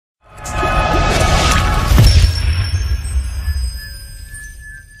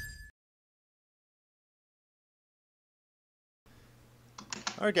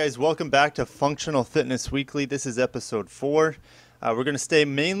All right, guys, welcome back to Functional Fitness Weekly. This is episode 4. We're going to stay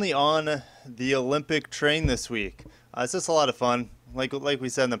mainly on the Olympic train this week. It's just a lot of fun. Like we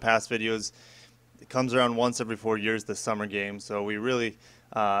said in the past videos, it comes around once every 4 years, the summer games. So we really,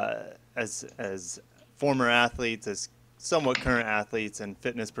 as former athletes, as somewhat current athletes and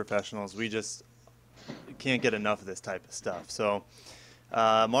fitness professionals, we just can't get enough of this type of stuff. So,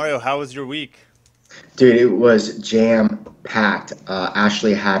 Mario, how was your week? Dude, it was jam-packed.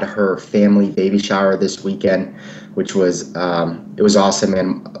 Ashley had her family baby shower this weekend, which was it was awesome,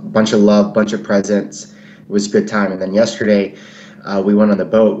 and a bunch of love, bunch of presents. It was a good time. And then yesterday, we went on the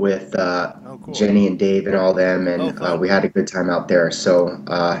boat with Cool. Jenny and Dave and all them, and we had a good time out there. So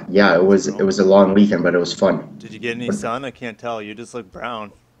yeah, it was a long weekend, but it was fun. Did you get any sun? I can't tell. You just look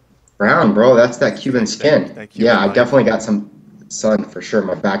brown. Brown, bro. That's that Cuban skin. That Cuban yeah, I life. definitely got some sun for sure.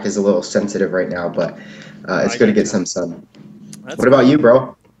 My back is a little sensitive right now, but it's good to get some sun. What about you,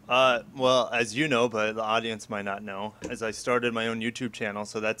 bro? Well, as you know, but the audience might not know, as I started my own YouTube channel,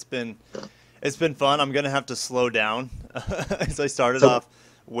 so it's been fun. I'm gonna have to slow down as I started off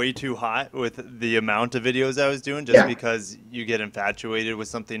way too hot with the amount of videos I was doing, just because you get infatuated with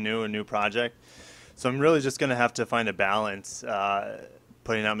something new, a new project. So I'm really just gonna have to find a balance,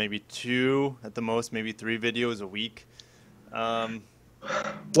 putting out maybe 2 at the most, maybe 3 videos a week.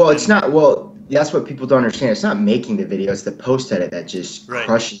 Well, it's not. Well, that's what people don't understand. It's not making the video; it's the post edit that just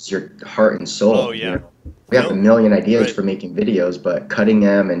crushes your heart and soul. Oh yeah. You know? We have a million ideas for making videos, but cutting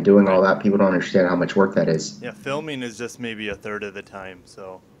them and doing all that, people don't understand how much work that is. Yeah, filming is just maybe a third of the time.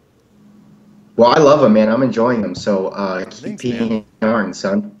 So. Well, I love them, man. I'm enjoying them. So keep being yarn,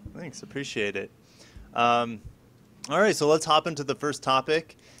 son. Thanks, appreciate it. All right, so let's hop into the first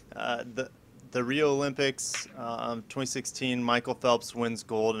topic. The Rio Olympics 2016, Michael Phelps wins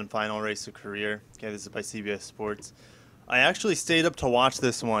gold in final race of career. Okay, this is by CBS Sports. I actually stayed up to watch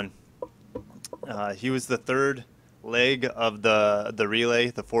this one. He was the third leg of the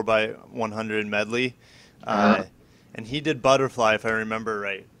relay, the 4x100 medley, and he did butterfly, if I remember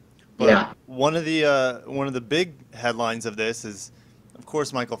right. But one of the big headlines of this is, of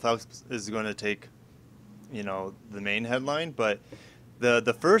course, Michael Phelps is going to take, the main headline, but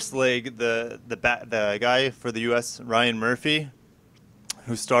the first leg, the guy for the U.S., Ryan Murphy,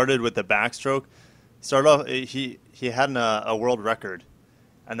 who started with the backstroke, started off, he had a world record,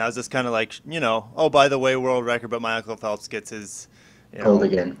 and that was just kind of like, oh, by the way, world record, but Michael Phelps gets his gold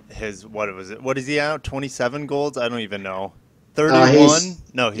again. His what is he at? 27 golds? I don't even know. 31?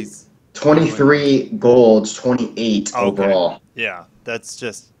 No, he's 23 golds, 28 overall. Yeah, that's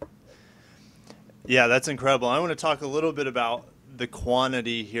incredible. I want to talk a little bit about the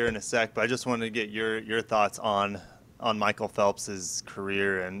quantity here in a sec, but I just wanted to get your thoughts on Michael Phelps's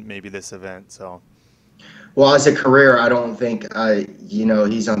career and maybe this event. So, well, as a career, I don't think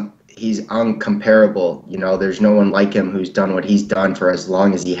he's uncomparable. There's no one like him who's done what he's done for as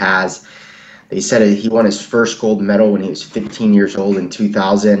long as he has. They said he won his first gold medal when he was 15 years old in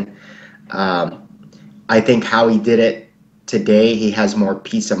 2000. I think how he did it today, he has more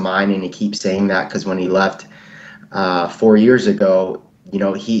peace of mind, and he keeps saying that because when he left 4 years ago,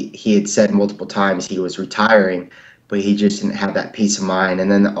 he had said multiple times he was retiring, but he just didn't have that peace of mind. And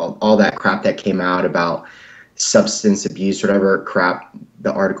then all that crap that came out about substance abuse, whatever crap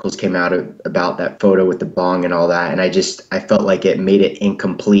the articles came out about that photo with the bong and all that, and I felt like it made it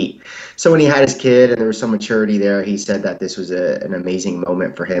incomplete. So when he had his kid and there was some maturity there, he said that this was an amazing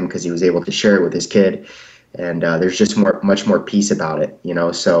moment for him because he was able to share it with his kid, and there's just much more peace about it,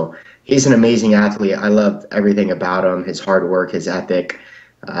 so he's an amazing athlete. I love everything about him, his hard work, his ethic.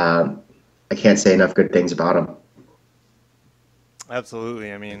 I can't say enough good things about him.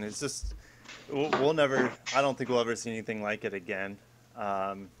 Absolutely. I mean, it's just we'll never, I don't think we'll ever see anything like it again.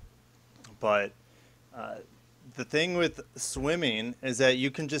 But the thing with swimming is that you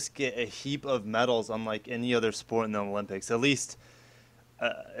can just get a heap of medals unlike any other sport in the Olympics. At least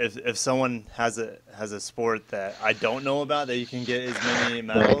if someone has a sport that I don't know about that you can get as many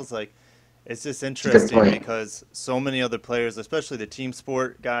medals, like it's just interesting because so many other players, especially the team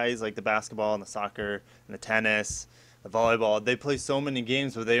sport guys like the basketball and the soccer and the tennis, the volleyball, they play so many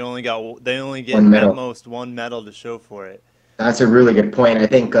games, but they only get at most 1 medal to show for it. That's a really good point. I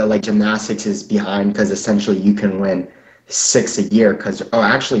think like gymnastics is behind because essentially you can win 6 a year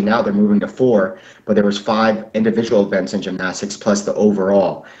actually now they're moving to 4, but there was 5 individual events in gymnastics plus the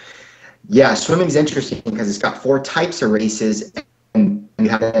overall. Yeah, swimming's interesting because it's got 4 types of races, and you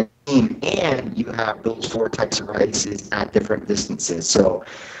have a team, and you have those 4 types of races at different distances. So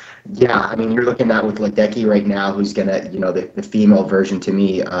yeah, I mean, you're looking at with Ledecky right now, who's gonna, the female version to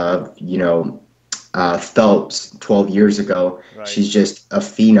me of, Phelps 12 years ago. Right. She's just a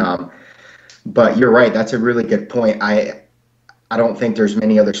phenom. But you're right. That's a really good point. I don't think there's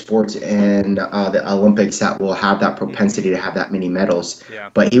many other sports in the Olympics that will have that propensity to have that many medals. Yeah.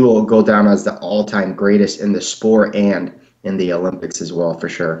 But he will go down as the all-time greatest in the sport and in the Olympics as well, for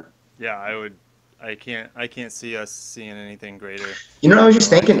sure. Yeah, I would. I can't see us seeing anything greater You know what I was in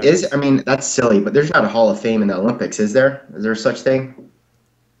just our thinking is, I lifetimes. mean, that's silly, but there's not a Hall of Fame in the Olympics, is there? Is there such thing?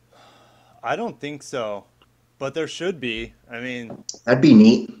 I don't think so, but there should be. I mean, That'd be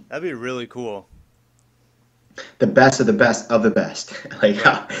neat. that'd be really cool. The best of the best of the best. Like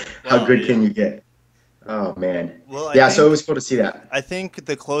Right. how Well, good can yeah. you get? Oh man. Well, I Yeah, so it think was cool to see that. I think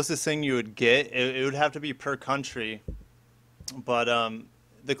the closest thing you would get, it would have to be per country, but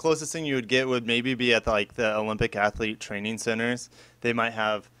the closest thing you would get would maybe be at like the Olympic athlete training centers. They might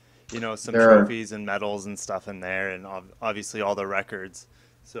have, some There are trophies and medals and stuff in there, and obviously all the records.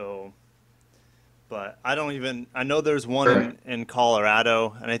 So, but I know there's one sure. in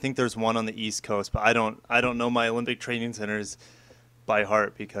Colorado, and I think there's one on the East Coast, but I don't know my Olympic training centers by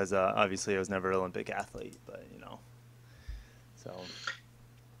heart because obviously I was never an Olympic athlete, but so.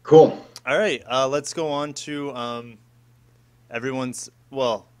 Cool. All right, let's go on to everyone's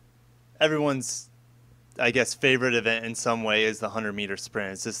well, everyone's I guess favorite event in some way is the 100-meter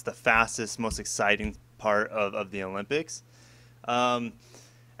sprint. It's just the fastest, most exciting part of the Olympics. Um,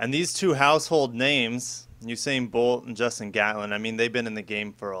 and these two household names, Usain Bolt and Justin Gatlin, I mean, they've been in the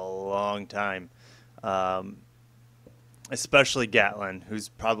game for a long time. Um, Especially Gatlin, who's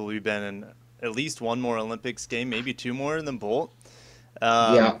probably been in at least one more Olympics game, maybe two more than Bolt.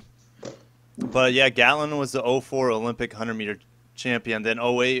 Um, Yeah, but yeah, Gatlin was the '04 Olympic 100-meter champion. Then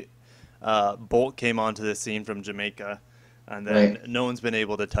 '08, Bolt came onto the scene from Jamaica, and then right. no one's been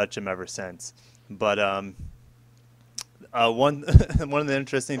able to touch him ever since. But one one of the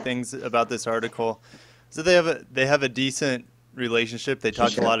interesting things about this article is that they have a decent relationship. They talk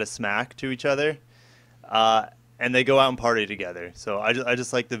a Relationship. lot of smack to each other, and they go out and party together. So I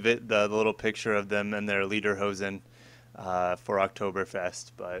just like the little picture of them and their lederhosen for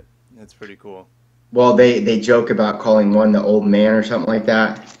Oktoberfest, but it's pretty cool. Well, they joke about calling one the old man or something like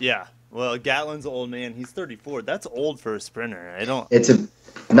that. Yeah. Well, Gatlin's an old man. He's 34. That's old for a sprinter. I don't. It's a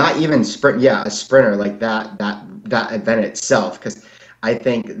not even sprint. Yeah, a sprinter like that event itself. Because I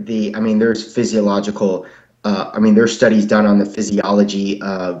think I mean, there's physiological. I mean, there's studies done on the physiology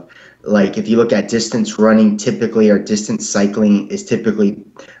of like if you look at distance running typically or distance cycling is typically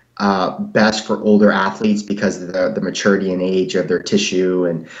best for older athletes because of the maturity and age of their tissue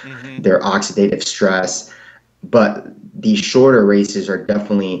and Hmm. their oxidative stress. But these shorter races are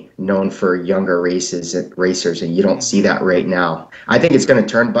definitely known for younger racers, and you don't see Hmm. that right now. I think it's going to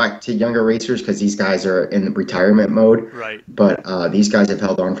turn back to younger racers because these guys are in retirement mode. Right. But these guys have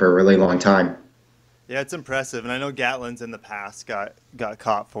held on for a really long time. Yeah, it's impressive, and I know Gatlin's in the past got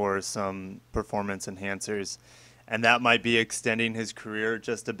caught for some performance enhancers, and that might be extending his career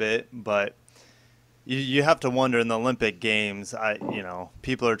just a bit. But you have to wonder in the Olympic Games,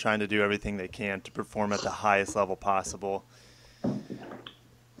 people are trying to do everything they can to perform at the highest level possible.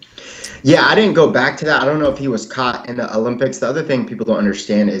 Yeah, I didn't go back to that. I don't know if he was caught in the Olympics. The other thing people don't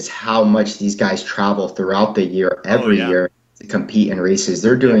understand is how much these guys travel throughout the year, Oh every yeah, year, to compete in races.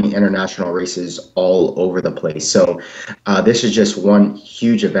 They're yeah, doing international races all over the place. hmm, So this is just one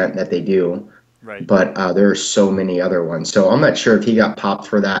huge event that they do, right. but there are so many other ones. So I'm not sure if he got popped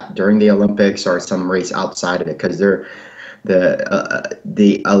for that during the Olympics or some race outside of it, because the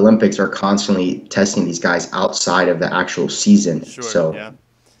Olympics are constantly testing these guys outside of the actual season. Sure, So. yeah.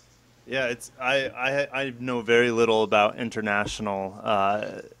 Yeah, it's I know very little about international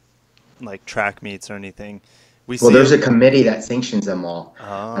like track meets or anything. We Well, see there's it. a committee that sanctions them all,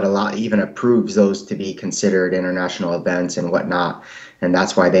 that a Oh, lot even approves those to be considered international events and whatnot. And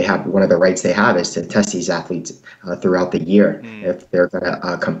that's why they have one of the rights they have is to test these athletes throughout the year hmm. if they're going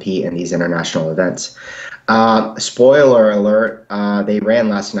to compete in these international events. Spoiler alert, they ran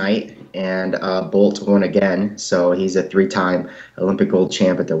last night and Bolt won again. So he's a three-time Olympic gold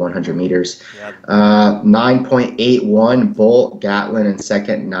champ at the 100 meters. Yeah, 9.81 Bolt, Gatlin in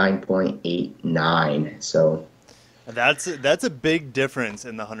second, 9.89. So that's a big difference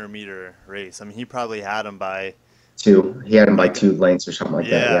in the 100-meter race. I mean, he probably had him by he had him by like, 2 lengths or something like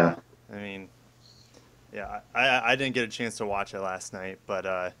that. yeah. Yeah. I mean, yeah. I didn't get a chance to watch it last night, but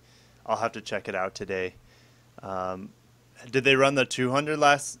I'll have to check it out today. Um, did they run the 200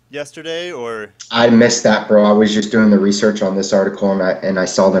 yesterday or? I missed that, bro. I was just doing the research on this article and I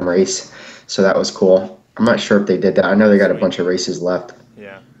saw them race, so that was cool. I'm not sure if they did that. I know they got a Sweet. bunch of races left.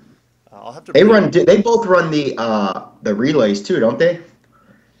 Yeah. I'll have to They pre. run. They both run the relays too, don't they?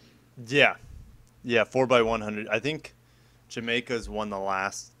 Yeah. Yeah, 4x100. I think Jamaica's won the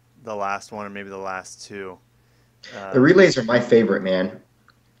last one, or maybe the last two. The Um, relays are my favorite, man,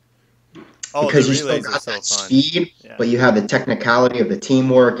 oh, the because you still relays are got so that fun. speed, Yeah, but you have the technicality of the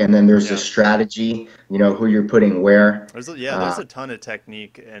teamwork, and then there's the yeah. strategy, who you're putting where. There's Uh, a ton of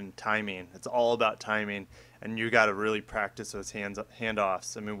technique and timing. It's all about timing, and you got to really practice those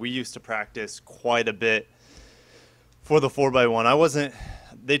handoffs. I mean, we used to practice quite a bit for the 4x1. I wasn't.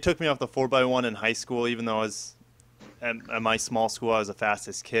 They took me off the 4x1 in high school, even though I was at my small school. I was the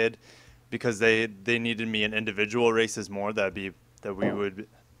fastest kid because they needed me in individual races more. That we would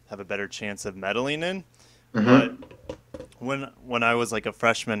have a better chance of medaling in. But mhm. when I was like a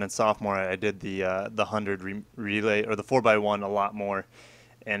freshman and sophomore, I did the 100 relay or the 4x1 a lot more,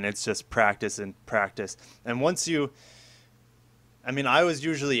 and it's just practice and practice. And once you, I mean, I was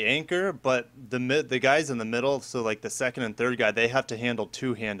usually anchor, but the guys in the middle, so like the second and third guy, they have to handle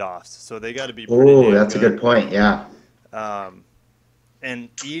two handoffs, so they got to be pretty Oh, damn that's a good. good point. Yeah, Um, and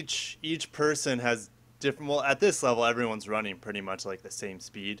each person has different. Well, at this level, everyone's running pretty much like the same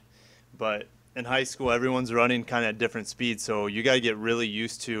speed, but in high school, everyone's running kind of at different speeds. So you got to get really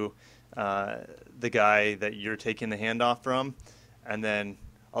used to uh, the guy that you're taking the handoff from, and then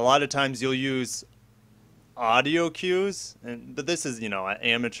a lot of times you'll use audio cues, but this is at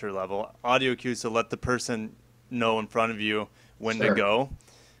amateur level audio cues to let the person know in front of you when to sure. go.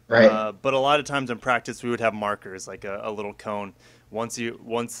 Right. But a lot of times in practice, we would have markers like a little cone. Once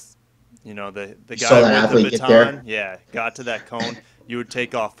the You saw guy that with the athlete get baton, there. yeah, got to that cone, you would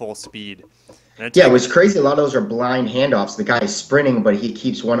take off full speed, and it Yeah, it takes. was crazy. A lot of those are blind handoffs. The guy's sprinting, but he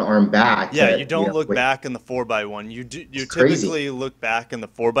keeps one arm back Yeah, you to, don't look wait. back in the 4x1. You It's crazy. typically look back in the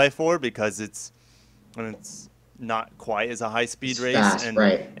 4x4 because it's not quite as a high speed It's race, fast,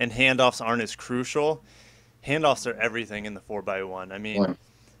 right? and handoffs aren't as crucial. Handoffs are everything in the 4x1. I mean, One.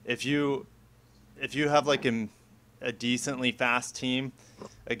 if you if you have like a decently fast team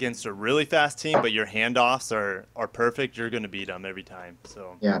against a really fast team, but your handoffs are perfect, you're going to beat them every time.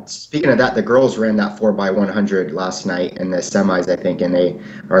 So Yeah. Speaking of that, the girls ran that 4x100 last night in the semis, I think, and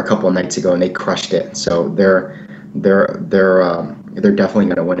or a couple of nights ago, and they crushed it. So they're definitely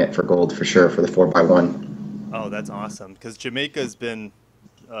going to win it for gold for sure for the 4x1. oh, that's awesome because Jamaica's been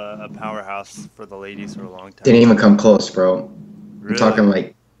a powerhouse for the ladies for a long Didn't time. even come close, bro. I'm talking Really,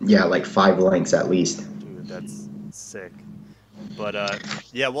 like, yeah, like 5 lengths at least. dude, that's sick. But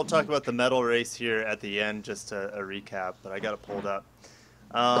yeah, we'll talk about the medal race here at the end, just a recap. But I got it pulled up.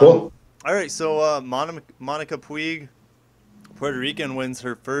 Um, Cool. all right, so Monica Puig, Puerto Rican, wins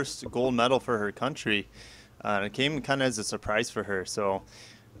her first gold medal for her country. And it came kind of as a surprise for her. So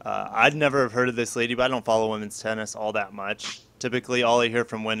I'd never have heard of this lady, but I don't follow women's tennis all that much. Typically, all I hear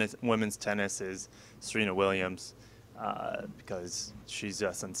from women's tennis is Serena Williams because she's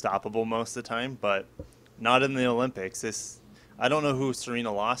just unstoppable most of the time, but not in the Olympics. I don't know who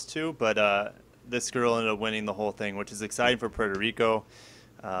Serena lost to, but this girl ended up winning the whole thing, which is exciting for Puerto Rico.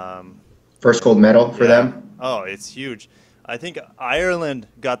 Um, First gold medal for yeah. them. Oh, it's huge. I think Ireland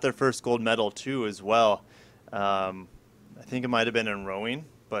got their first gold medal too, as well. Um, I think it might have been in rowing,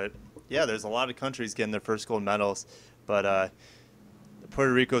 but yeah, there's a lot of countries getting their first gold medals. But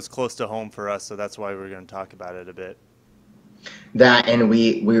Puerto Rico is close to home for us, so that's why we're going to talk about it a bit. That and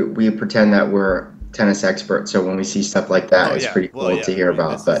we pretend that we're tennis experts, so when we see stuff like that, Oh it's yeah, pretty well cool to yeah. I hear mean,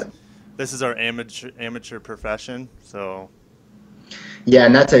 about. But this is our amateur profession, so yeah,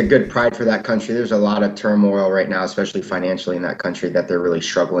 and that's a good pride for that country. There's a lot of turmoil right now, especially financially in that country, that they're really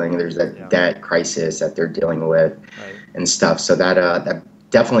struggling. There's that yeah, debt crisis that they're dealing with right. and stuff. So that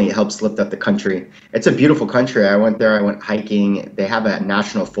definitely helps lift up the country. It's a beautiful country. I went there. I went hiking. They have a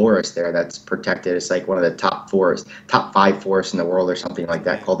national forest there that's protected. It's like one of the top 5 forests in the world or something like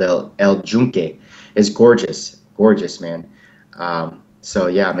that, Dang, called El Junque. It's gorgeous, gorgeous, man. So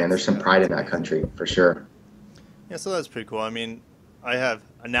yeah, man, there's some pride that's in that amazing. country for sure. Yeah, so that's pretty cool. I mean, I have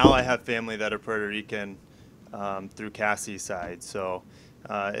family that are Puerto Rican through Cassie's side, so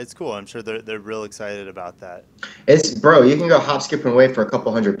it's cool. I'm sure they're real excited about that. It's bro, you can go hop, skip, and wait for a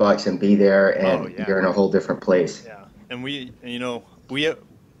couple $100 and be there, Oh and yeah, you're in a whole different place. yeah. And we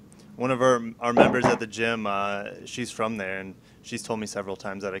one of our members at the gym, she's from there, and she's told me several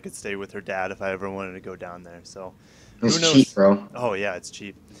times that I could stay with her dad if I ever wanted to go down there. So who It's cheap, knows? bro. Oh yeah, it's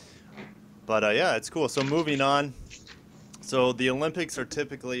cheap. But yeah, it's cool. So moving on. So the Olympics are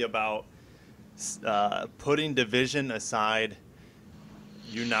typically about putting division aside,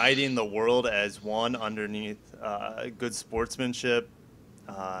 uniting the world as one underneath good sportsmanship.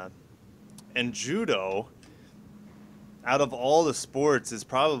 Uh, and judo, out of all the sports, is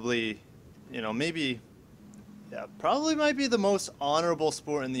probably, maybe yeah, probably might be the most honorable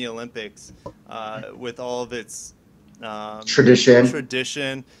sport in the Olympics, with all of its Tradition.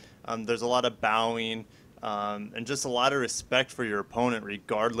 tradition. There's a lot of bowing, and just a lot of respect for your opponent,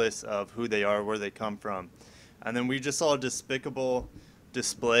 regardless of who they are, where they come from. And then we just saw a despicable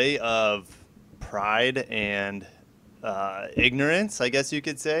display of pride and ignorance, I guess you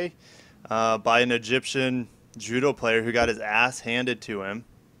could say, by an Egyptian judo player who got his ass handed to him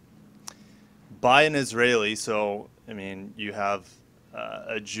by an Israeli. So, I mean, you have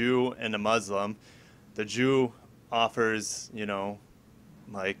a Jew and a Muslim. The Jew offers,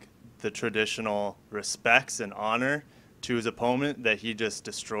 like the traditional respects and honor to his opponent that he just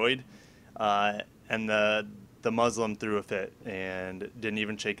destroyed. And the Muslim threw a fit and didn't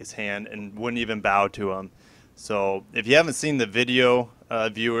even shake his hand and wouldn't even bow to him. So if you haven't seen the video,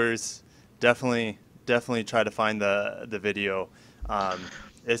 viewers, definitely try to find the video.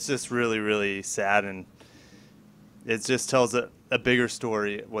 It's just really, really sad, and it just tells a bigger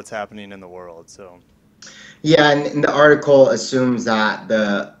story what's happening in the world. So Yeah, and the article assumes that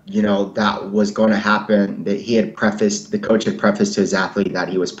that was going to happen. That the coach had prefaced to his athlete that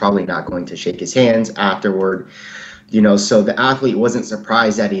he was probably not going to shake his hands afterward. So the athlete wasn't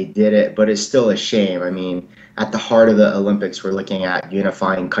surprised that he did it, but it's still a shame. I mean, at the heart of the Olympics, we're looking at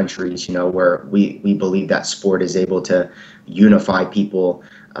unifying countries, where we believe that sport is able to unify people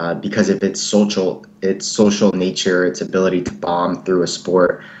because of its social nature, its ability to bond through a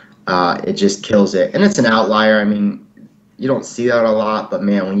sport. It just kills it. And it's an outlier. I mean, you don't see that a lot, but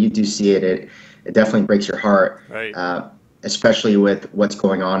man, when you do see it, it definitely breaks your heart. right. Especially with what's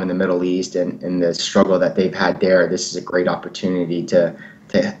going on in the Middle East and the struggle that they've had there. This is a great opportunity to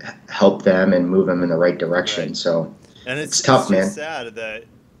help them and move them in the right direction. Right. So And it's it's tough, just man. sad that,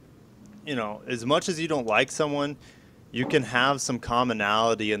 as much as you don't like someone, you can have some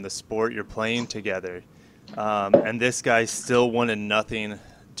commonality in the sport you're playing together. And this guy still wanted nothing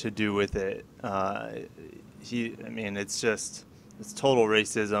to do with it. I mean, it's total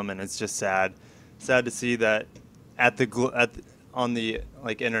racism, and it's just sad to see that on the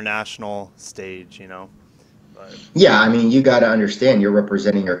like international stage. But Yeah, I mean, you got to understand you're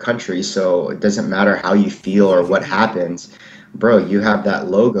representing your country, so it doesn't matter how you feel or what happens. Bro, you have that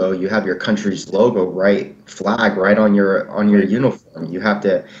logo, you have your country's flag right on your right, uniform. You have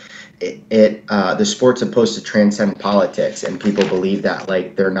to the sport's supposed to transcend politics, and people believe that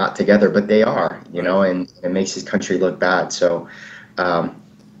like they're not together, but they are, right. and it makes his country look bad. So, um,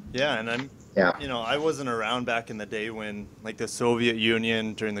 Yeah, and yeah. I wasn't around back in the day when like the Soviet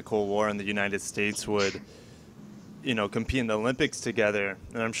Union during the Cold War and the United States would, compete in the Olympics together.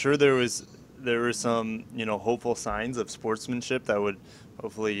 And I'm sure there were some, hopeful signs of sportsmanship that would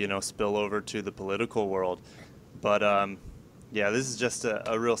hopefully, spill over to the political world. But yeah, this is just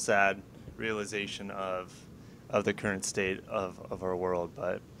a real sad realization of the current state of our world.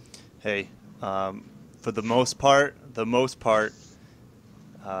 But hey, for the most part,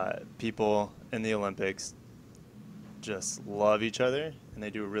 people in the Olympics just love each other, and they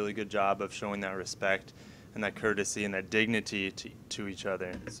do a really good job of showing that respect and that courtesy and that dignity to each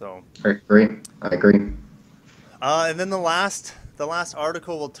other. So, I agree. and then the last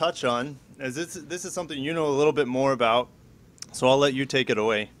article we'll touch on is this is something you know a little bit more about, so I'll let you take it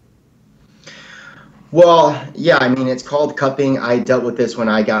away. Well, yeah, I mean, it's called cupping. I dealt with this when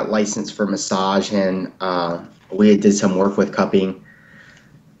I got licensed for massage, and we did some work with cupping.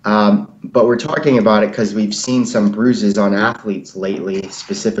 But we're talking about it because we've seen some bruises on athletes lately,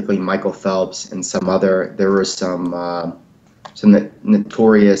 specifically Michael Phelps and there were some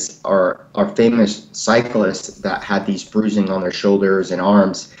notorious or famous cyclists that had these bruising on their shoulders and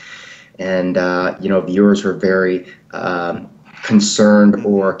arms. And, viewers were very concerned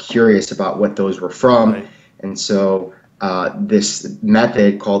or curious about what those were from. Right. And so this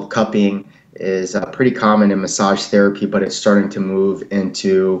method called cupping is pretty common in massage therapy, but it's starting to move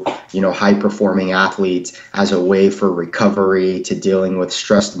into, high performing athletes as a way for recovery to dealing with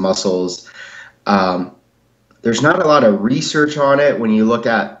stressed muscles. There's not a lot of research on it. When you look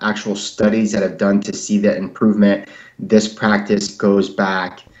at actual studies that have done to see the improvement, this practice goes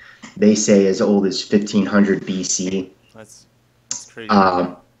back, they say, as old as 1500 BC, That's crazy.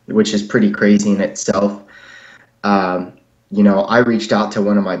 which is pretty crazy in itself. I reached out to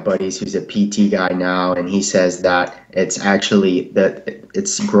one of my buddies who's a PT guy now, and he says that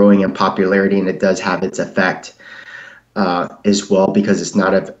it's growing in popularity, and it does have its effect as well, because it's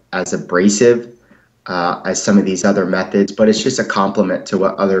not as abrasive as some of these other methods, but it's just a complement to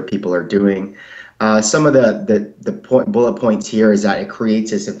what other people are doing. Some of the bullet points here is that it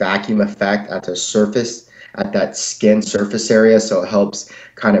creates this vacuum effect at the surface at that skin surface area, so it helps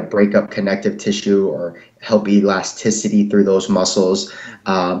kind of break up connective tissue or help elasticity through those muscles.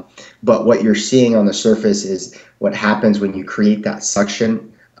 But what you're seeing on the surface is what happens when you create that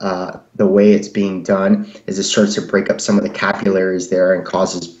suction. The way it's being done is it starts to break up some of the capillaries there and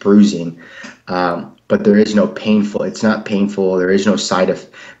causes bruising. But there is no painful. It's not painful. There is no side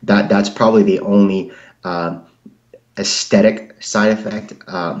effect. That's probably the only aesthetic side effect,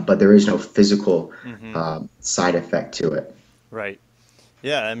 but there is no physical side effect to it. Right.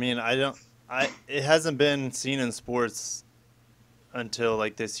 Yeah, I mean, it hasn't been seen in sports until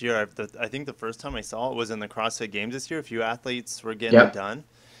like this year. I think the first time I saw it was in the CrossFit Games this year. A few athletes were getting it Yep. done.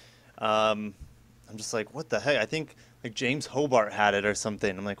 I'm just like, what the heck? I think like James Hobart had it or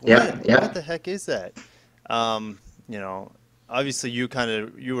something. I'm like, Yeah. what Yeah. the heck is that? You know, obviously you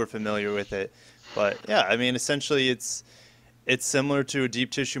were familiar with it, but yeah, I mean, essentially it's similar to a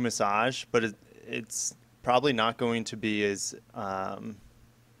deep tissue massage, but it's probably not going to be as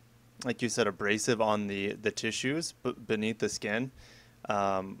like you said, abrasive on the tissues beneath the skin.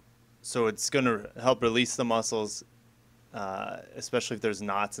 So it's going to help release the muscles, especially if there's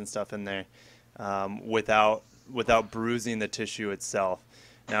knots and stuff in there, without bruising the tissue itself.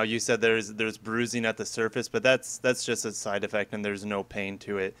 Now you said there's bruising at the surface, but that's just a side effect, and there's no pain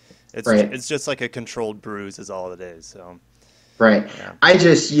to it. Right. It's just like a controlled bruise is all it is. So Right. yeah. I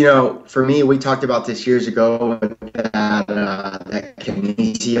just, for me, we talked about this years ago with that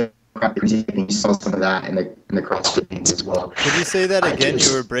kinesio. You saw some of that in the CrossFit Games as well. Could you say that I again?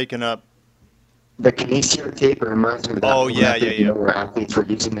 You were just breaking up. The kinesio tape reminds me of that Oh whole yeah, yeah, method, yeah. where athletes were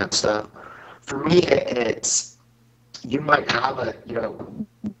using that stuff. For me, it's you might have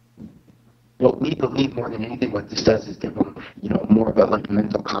what we believe more than anything, what this does is give them, more of a like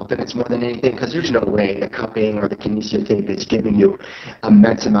mental confidence more than anything, because there's no way the cupping or the kinesio tape is giving you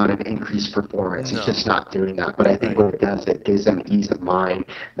immense amount of increased performance. It's just No. not doing that. But I think Right. what it does, it gives them ease of mind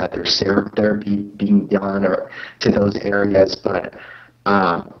that there's therapy being done or to those areas. But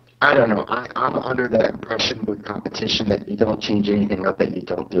I don't know. I'm under the impression with competition that you don't change anything up that you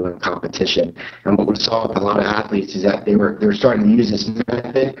don't do in competition. And what we saw with a lot of athletes is that they're starting to use this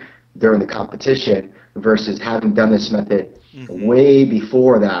method during the competition versus having done this method Mm-hmm. way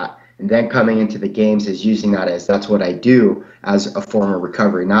before that, and then coming into the games is using that as that's what I do as a form of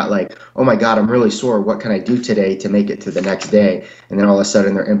recovery. Not like, oh my God, I'm really sore. What can I do today to make it to the next day? And then all of a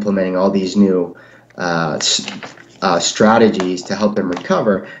sudden they're implementing all these new strategies to help them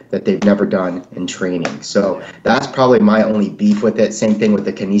recover that they've never done in training. So Yeah. that's probably my only beef with it. Same thing with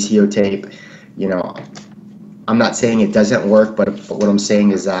the kinesio tape. You know, I'm not saying it doesn't work, but what I'm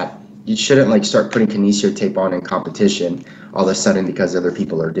saying is that you shouldn't like start putting kinesio tape on in competition all of a sudden because other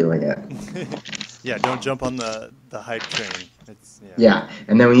people are doing it. Yeah, don't jump on the hype train. It's yeah. Yeah,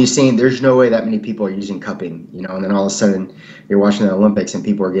 and then when you're seeing there's no way that many people are using cupping, and then all of a sudden you're watching the Olympics and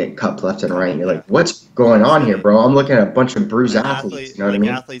people are getting cupped left and right, and you're Yeah. like, what's I going was on here, saying bro? I'm looking at a bunch of bruised an athletes. athlete, You know what I like mean?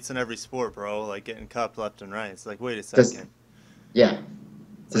 athletes in every sport, bro, like getting cupped left and right. It's like, wait a Does second. yeah,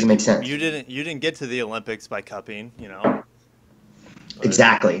 It's doesn't like make sense. you didn't get to the Olympics by cupping, But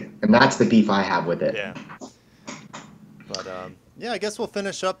Exactly, and that's the beef I have with it. yeah. But yeah, I guess we'll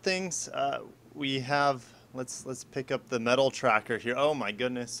finish up things. We have let's pick up the medal tracker here. Oh my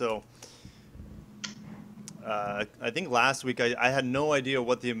goodness. So I think last week I had no idea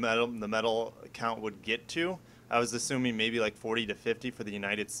what the medal count would get to. I was assuming maybe like 40 to 50 for the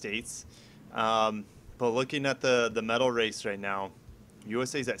United States. But looking at the medal race right now,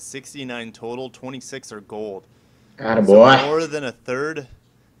 USA's at 69 total, 26 are gold. So Attaboy. more than a third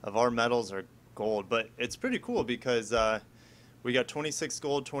of our medals are gold. But it's pretty cool because we got 26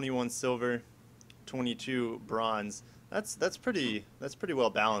 gold, 21 silver, 22 bronze. That's pretty well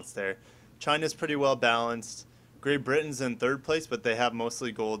balanced there. China's pretty well balanced. Great Britain's in third place, but they have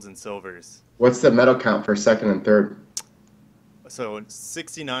mostly golds and silvers. What's the medal count for second and third? So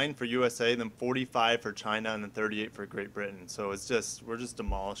 69 for USA, then 45 for China, and then 38 for Great Britain. So we're just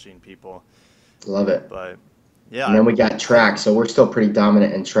demolishing people. Love it. But And yeah, then we got track, so we're still pretty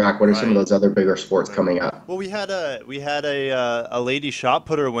dominant in track. What are some of right. those other bigger sports Right. coming up? Well, we had a lady shot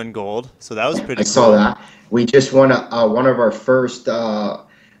putter win gold, so that was I pretty saw cool. that. We just won one of our first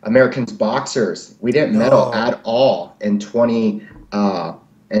Americans boxers. We didn't medal No. at all in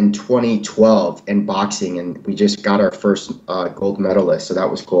 2012 in boxing, and we just got our first gold medalist. So that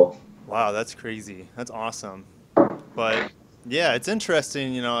was cool. Wow, that's crazy. That's awesome. But yeah, it's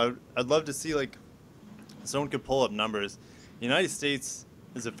interesting. I'd love to see like someone could pull up numbers. The United States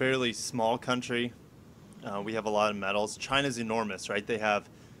is a fairly small country. We have a lot of medals. China's enormous, right? They have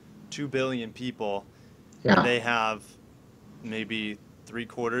 2 billion people, and Yeah, they have maybe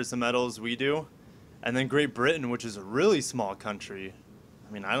three-quarters the medals we do. And then Great Britain, which is a really small country.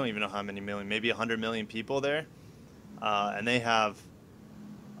 I mean, I don't even know how many million, maybe 100 million people there. And they have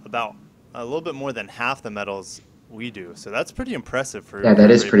about a little bit more than half the medals we do. So that's pretty impressive Yeah, for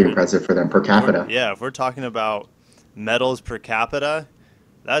that is Great pretty Britain. impressive for them per capita. Yeah, if we're talking about medals per capita,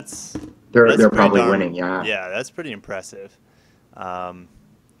 that's They're that's they're pretty probably darn, winning. Yeah. yeah, that's pretty impressive. But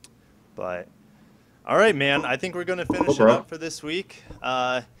all right, man, I think we're going to finish Cool, it bro. up for this week.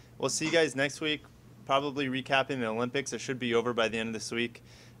 We'll see you guys next week, probably recapping the Olympics. It should be over by the end of this week.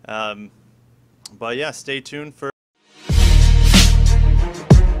 But yeah, stay tuned for